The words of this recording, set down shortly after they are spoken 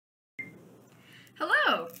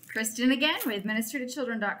Hello, Kristen again with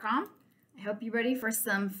MinisterToChildren.com. I hope you're ready for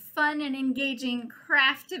some fun and engaging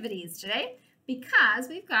craftivities today because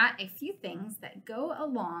we've got a few things that go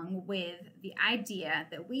along with the idea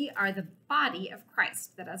that we are the body of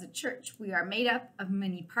Christ, that as a church we are made up of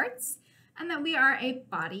many parts and that we are a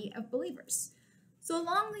body of believers. So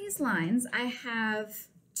along these lines, I have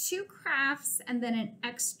two crafts and then an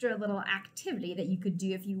extra little activity that you could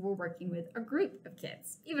do if you were working with a group of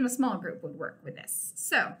kids. Even a small group would work with this.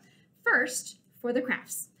 So first, for the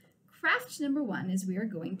crafts. Craft number one is we are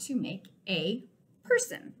going to make a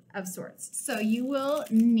person of sorts. So you will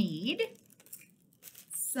need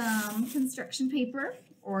some construction paper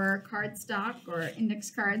or cardstock or index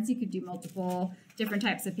cards. You could do multiple different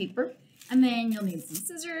types of paper. And then you'll need some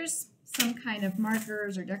scissors, some kind of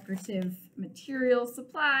markers or decorative material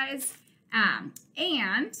supplies.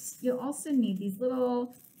 And you'll also need these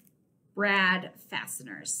little brad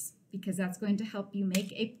fasteners because that's going to help you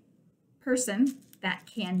make a person that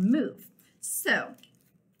can move. So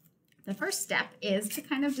the first step is to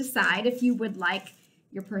kind of decide if you would like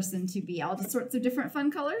your person to be all sorts of different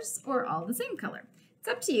fun colors or all the same color. It's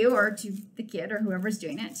up to you or to the kid or whoever's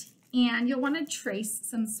doing it. And you'll want to trace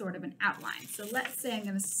some sort of an outline. So let's say I'm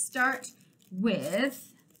going to start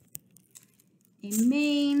with a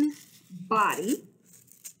main body.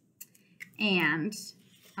 And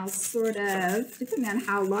I'll sort of, depending on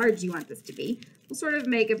how large you want this to be, we'll sort of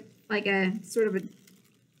make a sort of a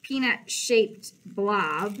peanut-shaped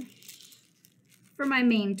blob for my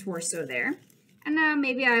main torso there. And now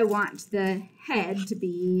maybe I want the head to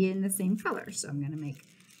be in the same color. So I'm going to make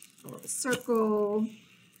a little circle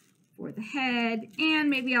for the head, and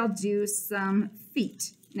maybe I'll do some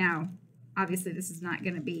feet. Now, obviously this is not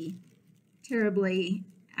going to be terribly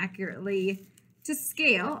accurately to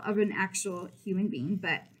scale of an actual human being,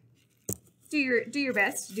 but do your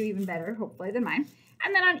best to do even better, hopefully, than mine.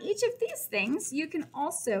 And then on each of these things, you can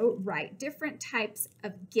also write different types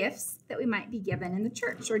of gifts that we might be given in the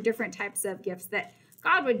church, or different types of gifts that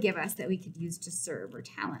God would give us that we could use to serve, or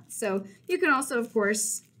talents. So you can also, of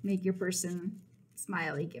course, make your person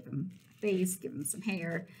smiley, give him a face, give him some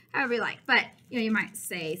hair, however you like. But you might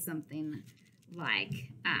say something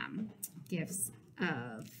like gifts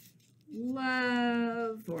of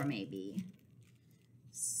love, or maybe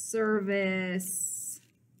service,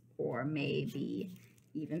 or maybe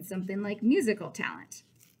even something like musical talent.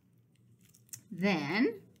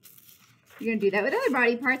 Then you're going to do that with other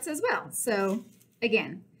body parts as well. So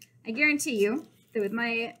again, I guarantee you that with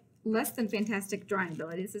my less than fantastic drawing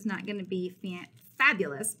ability, this is not going to be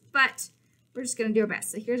fabulous, but we're just going to do our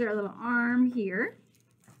best. So here's our little arm here,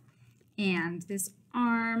 and this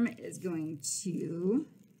arm is going to,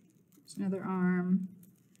 there's another arm.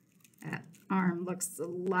 That arm looks a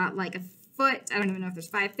lot like a foot. I don't even know if there's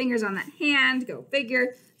 5 fingers on that hand, go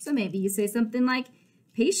figure. So maybe you say something like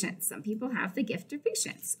patience. Some people have the gift of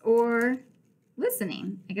patience, or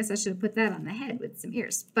listening. I guess I should have put that on the head with some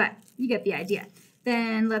ears, but you get the idea.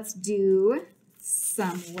 Then let's do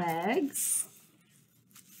some legs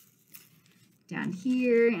down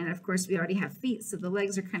here, and of course we already have feet, so the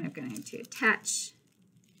legs are kind of going to attach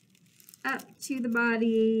up to the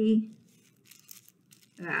body.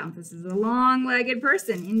 Wow, this is a long-legged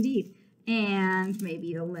person indeed. And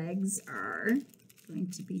maybe the legs are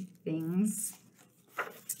going to be things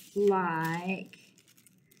like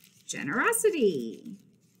generosity.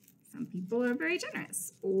 Some people are very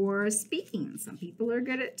generous. Or speaking. Some people are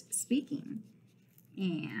good at speaking.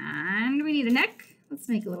 And we need a neck. Let's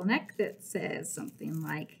make a little neck that says something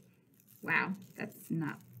like, wow, that's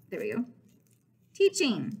not, there we go.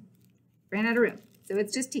 Teaching. Ran out of room. So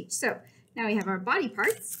it's just teach. So now we have our body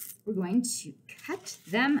parts. We're going to cut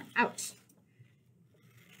them out.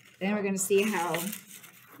 Then we're going to see how,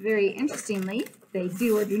 very interestingly, they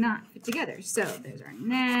do or do not fit together. So there's our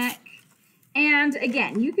neck. And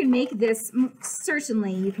again, you can make this,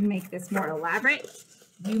 certainly you can make this more elaborate.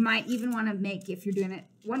 You might even want to make, if you're doing it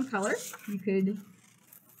one color, you could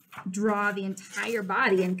draw the entire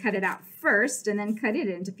body and cut it out first and then cut it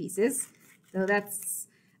into pieces. So that's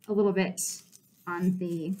a little bit on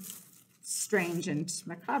the strange and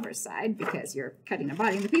macabre side because you're cutting a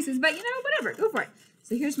body into pieces, but whatever, go for it.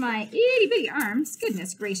 So here's my itty bitty arms.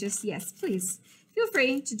 Goodness gracious, yes, please feel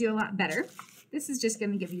free to do a lot better. This is just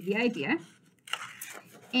going to give you the idea.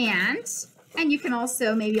 And you can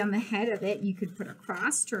also, maybe on the head of it, you could put a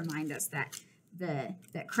cross to remind us that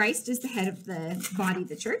Christ is the head of the body of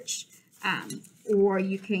the church. Or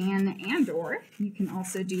you can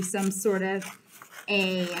also do some sort of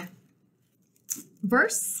a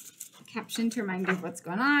verse caption to remind you of what's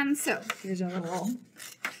going on. So here's our little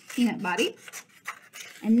peanut body.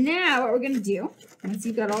 And now what we're going to do, once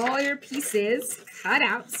you've got all your pieces cut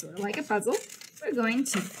out, sort of like a puzzle, we're going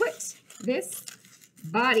to put this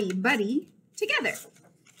body buddy together.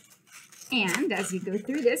 And as you go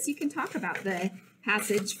through this, you can talk about the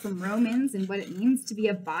passage from Romans and what it means to be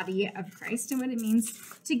a body of Christ and what it means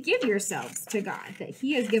to give yourselves to God, that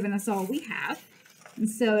he has given us all we have. And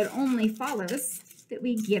so it only follows that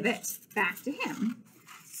we give it back to him.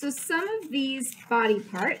 So some of these body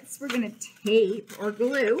parts we're going to tape or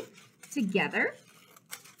glue together.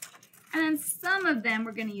 And then some of them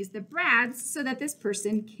we're going to use the brads so that this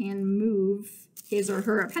person can move his or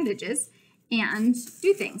her appendages and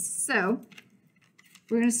do things. So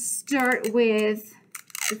we're going to start with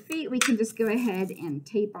the feet. We can just go ahead and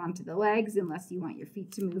tape onto the legs unless you want your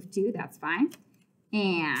feet to move too. That's fine.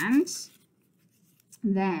 And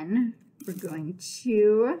then we're going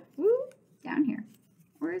to, down here.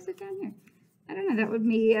 Where is it down here? I don't know. That would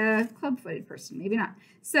be a club-footed person. Maybe not.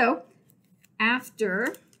 So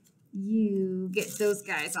after you get those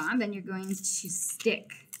guys on, then you're going to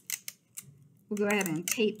stick. We'll go ahead and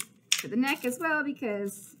tape for the neck as well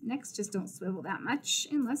because necks just don't swivel that much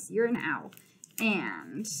unless you're an owl.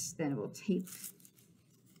 And then we'll tape.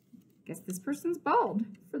 I guess this person's bald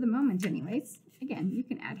for the moment anyways. Again, you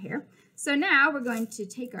can add hair. So now we're going to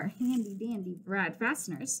take our handy dandy brad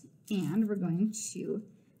fasteners and we're going to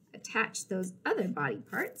attach those other body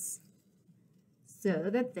parts so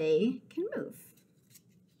that they can move.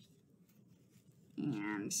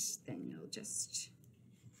 And then you'll just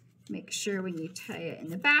make sure when you tie it in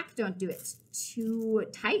the back, don't do it too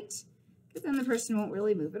tight because then the person won't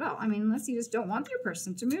really move at all. I mean, unless you just don't want your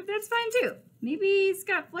person to move, that's fine too. Maybe he's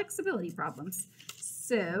got flexibility problems.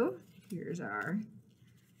 So here's our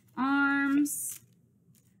arms,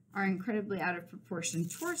 our incredibly out of proportion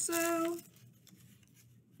torso.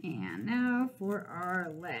 And now for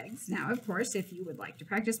our legs. Now, of course, if you would like to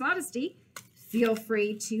practice modesty, feel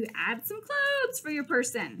free to add some clothes for your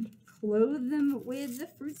person. Clothe them with the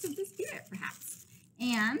fruits of the Spirit, perhaps.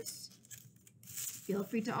 And feel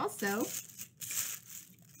free to also,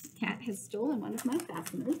 cat has stolen one of my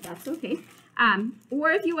fasteners, that's okay.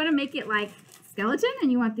 Or if you want to make it like skeleton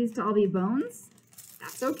and you want these to all be bones,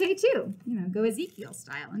 that's okay too. You know, go Ezekiel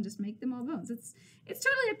style and just make them all bones. It's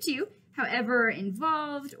totally up to you. However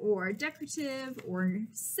involved or decorative or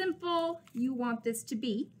simple you want this to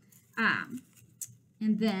be. And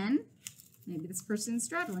then maybe this person's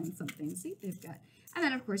straddling something. See, they've got, and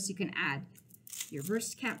then of course you can add your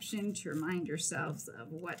verse caption to remind yourselves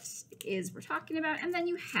of what it is we're talking about. And then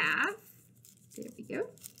you have, there we go,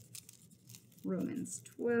 Romans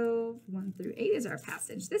 12, 1 through 8 is our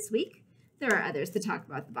passage this week. There are others that talk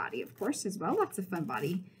about the body, of course, as well. Lots of fun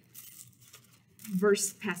body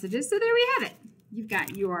verse passages. So there we have it. You've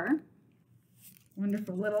got your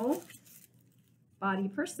wonderful little body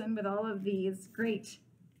person with all of these great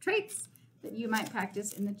traits that you might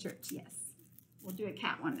practice in the church. Yes, we'll do a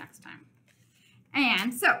cat one next time.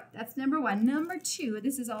 And so that's number one. Number two,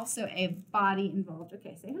 this is also a body involved.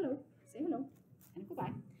 Okay, say hello. Say hello and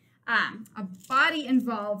goodbye. A body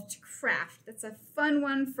involved craft. That's a fun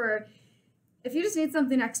one for if you just need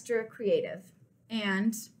something extra creative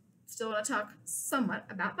and still want to talk somewhat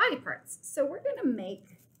about body parts. So we're going to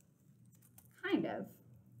make kind of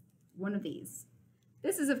one of these.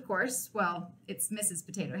 This is, of course, well, it's Mrs.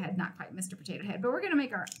 Potato Head, not quite Mr. Potato Head, but we're going to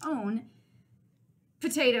make our own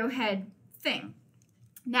potato head thing.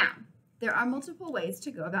 Now, there are multiple ways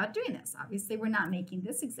to go about doing this. Obviously, we're not making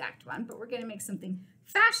this exact one, but we're going to make something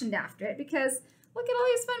fashioned after it because look at all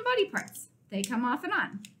these fun body parts. They come off and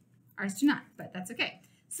on. Ours do not, but that's okay.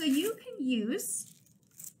 So you can use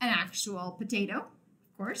an actual potato,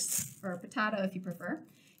 of course, or a potato if you prefer.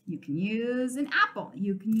 You can use an apple.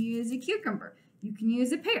 You can use a cucumber. You can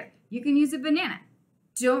use a pear. You can use a banana.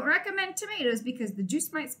 Don't recommend tomatoes because the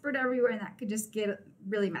juice might spurt everywhere and that could just get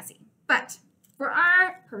really messy. But for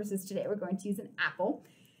our purposes today, we're going to use an apple.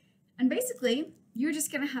 And basically, you're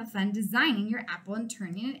just going to have fun designing your apple and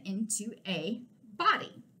turning it into a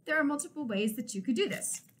body. There are multiple ways that you could do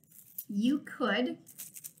this. You could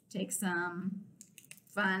take some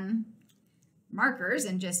fun markers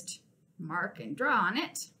and just mark and draw on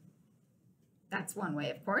it. That's one way,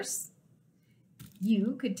 of course.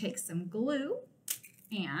 You could take some glue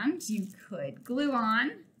and you could glue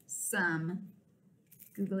on some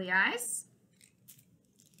googly eyes.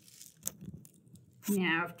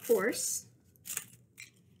 Now, of course,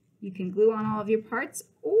 you can glue on all of your parts,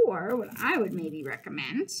 or what I would maybe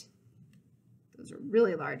recommend, those are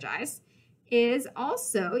really large eyes, is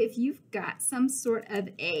also if you've got some sort of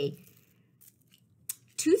a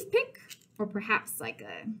toothpick or perhaps like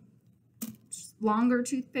a longer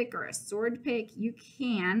toothpick or a sword pick, you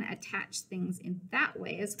can attach things in that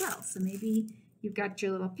way as well. So maybe you've got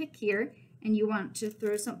your little pick here and you want to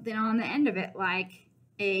throw something on the end of it like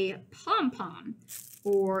a pom-pom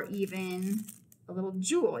or even a little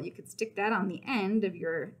jewel. You could stick that on the end of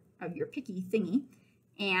your picky thingy,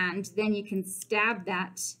 and then you can stab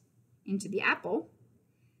that into the apple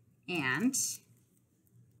and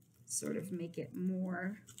sort of make it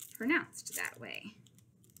more pronounced that way.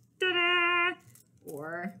 Ta-da!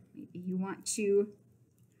 Or maybe you want to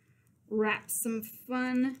wrap some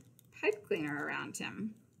fun pipe cleaner around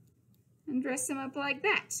him and dress him up like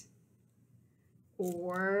that.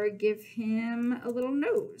 Or give him a little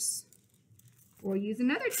nose. Or use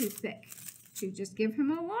another toothpick to just give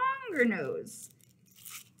him a longer nose.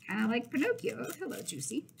 Kind of like Pinocchio. Oh, hello,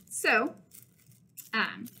 Juicy. So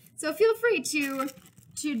feel free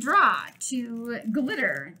to draw, to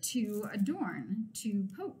glitter, to adorn, to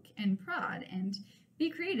poke and prod, and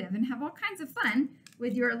be creative and have all kinds of fun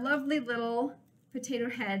with your lovely little potato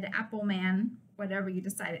head, apple man, whatever you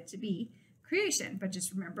decide it to be, creation. But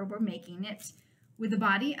just remember, we're making it with a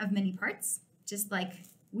body of many parts, just like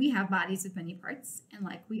we have bodies with many parts, and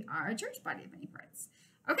like we are a church body of many parts.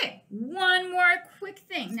 Okay, one more quick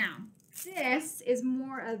thing. Now, this is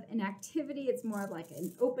more of an activity. It's more of like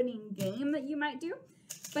an opening game that you might do,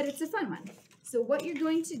 but it's a fun one. So what you're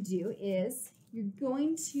going to do is you're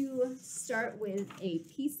going to start with a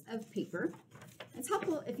piece of paper. It's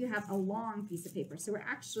helpful if you have a long piece of paper. So we're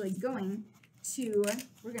actually going to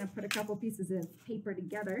put a couple pieces of paper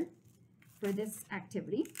together for this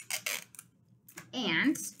activity.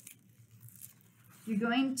 And you're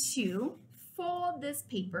going to fold this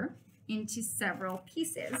paper into several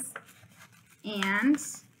pieces. And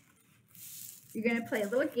you're going to play a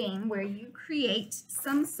little game where you create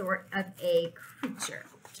some sort of a creature.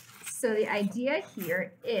 So the idea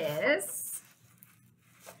here is,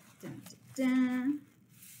 you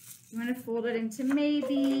want to fold it into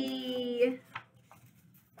maybe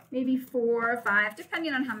 4 or 5,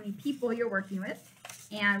 depending on how many people you're working with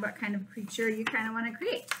and what kind of creature you kind of want to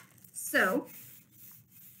create. So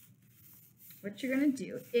what you're going to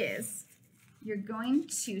do is you're going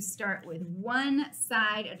to start with one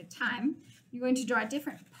side at a time. You're going to draw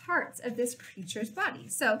different parts of this creature's body.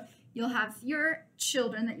 So you'll have your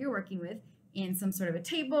children that you're working with in some sort of a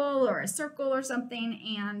table or a circle or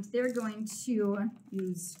something, and they're going to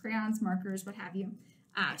use crayons, markers, what have you,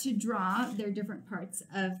 to draw their different parts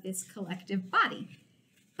of this collective body.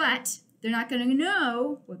 But they're not going to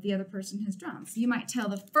know what the other person has drawn. So you might tell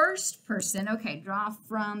the first person, okay, draw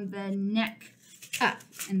from the neck up.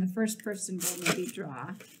 And the first person will maybe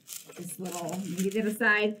draw this little, maybe they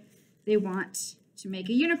decide they want to make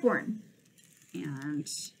a unicorn. And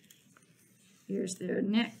here's their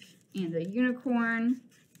neck and the unicorn.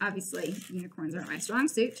 Obviously, unicorns aren't my strong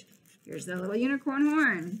suit. Here's the little unicorn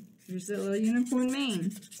horn. Here's the little unicorn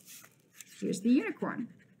mane. Here's the unicorn.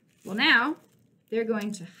 Well, now they're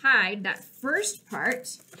going to hide that first part,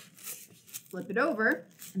 flip it over,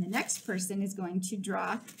 and the next person is going to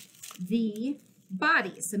draw the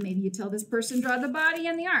body. So maybe you tell this person, draw the body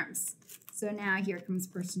and the arms. So now here comes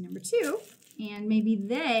person number 2, and maybe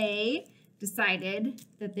they decided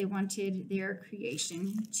that they wanted their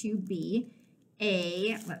creation to be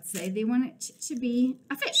let's say they want it to be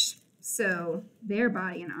a fish. So their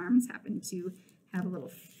body and arms happen to have a little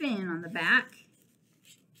fin on the back,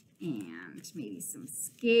 and maybe some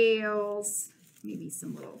scales, maybe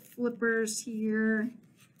some little flippers here,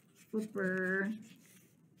 flipper.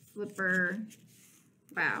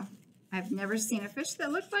 Wow, I've never seen a fish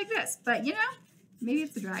that looked like this, but you know, maybe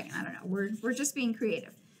it's a dragon, I don't know, we're just being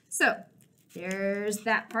creative. So there's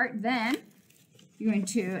that part. Then you're going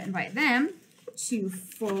to invite them to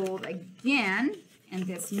fold again, and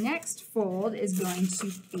this next fold is going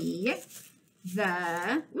to be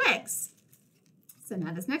the legs. So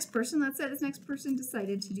now this next person, let's say this next person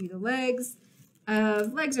decided to do the legs.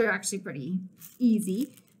 Legs are actually pretty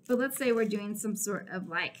easy, but let's say we're doing some sort of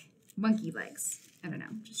like monkey legs. I don't know,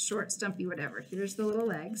 just short, stumpy, whatever. Here's the little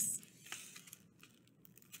legs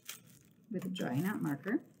with a drying out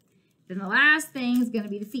marker. Then the last thing is going to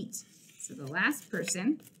be the feet. So the last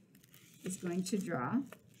person is going to draw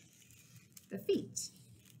the feet.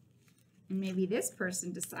 And maybe this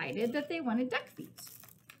person decided that they wanted duck feet.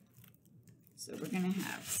 So we're going to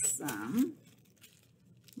have some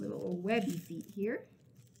little webby feet here.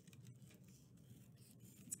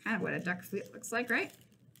 It's kind of what a duck foot looks like, right?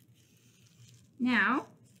 Now,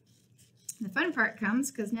 the fun part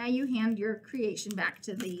comes because now you hand your creation back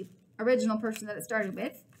to the original person that it started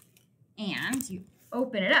with, and you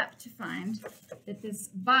open it up to find that this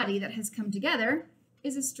body that has come together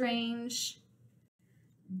is a strange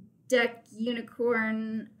duck,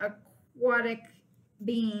 unicorn, aquatic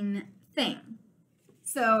being thing.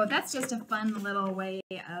 So that's just a fun little way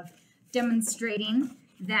of demonstrating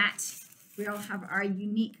that we all have our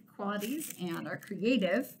unique qualities and our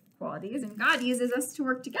creative qualities, and God uses us to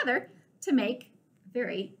work together to make a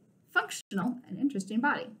very functional and interesting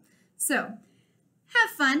body. So have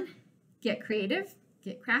fun, get creative,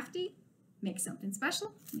 get crafty, make something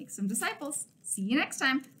special, make some disciples. See you next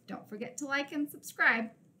time. Don't forget to like and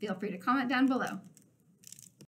subscribe. Feel free to comment down below.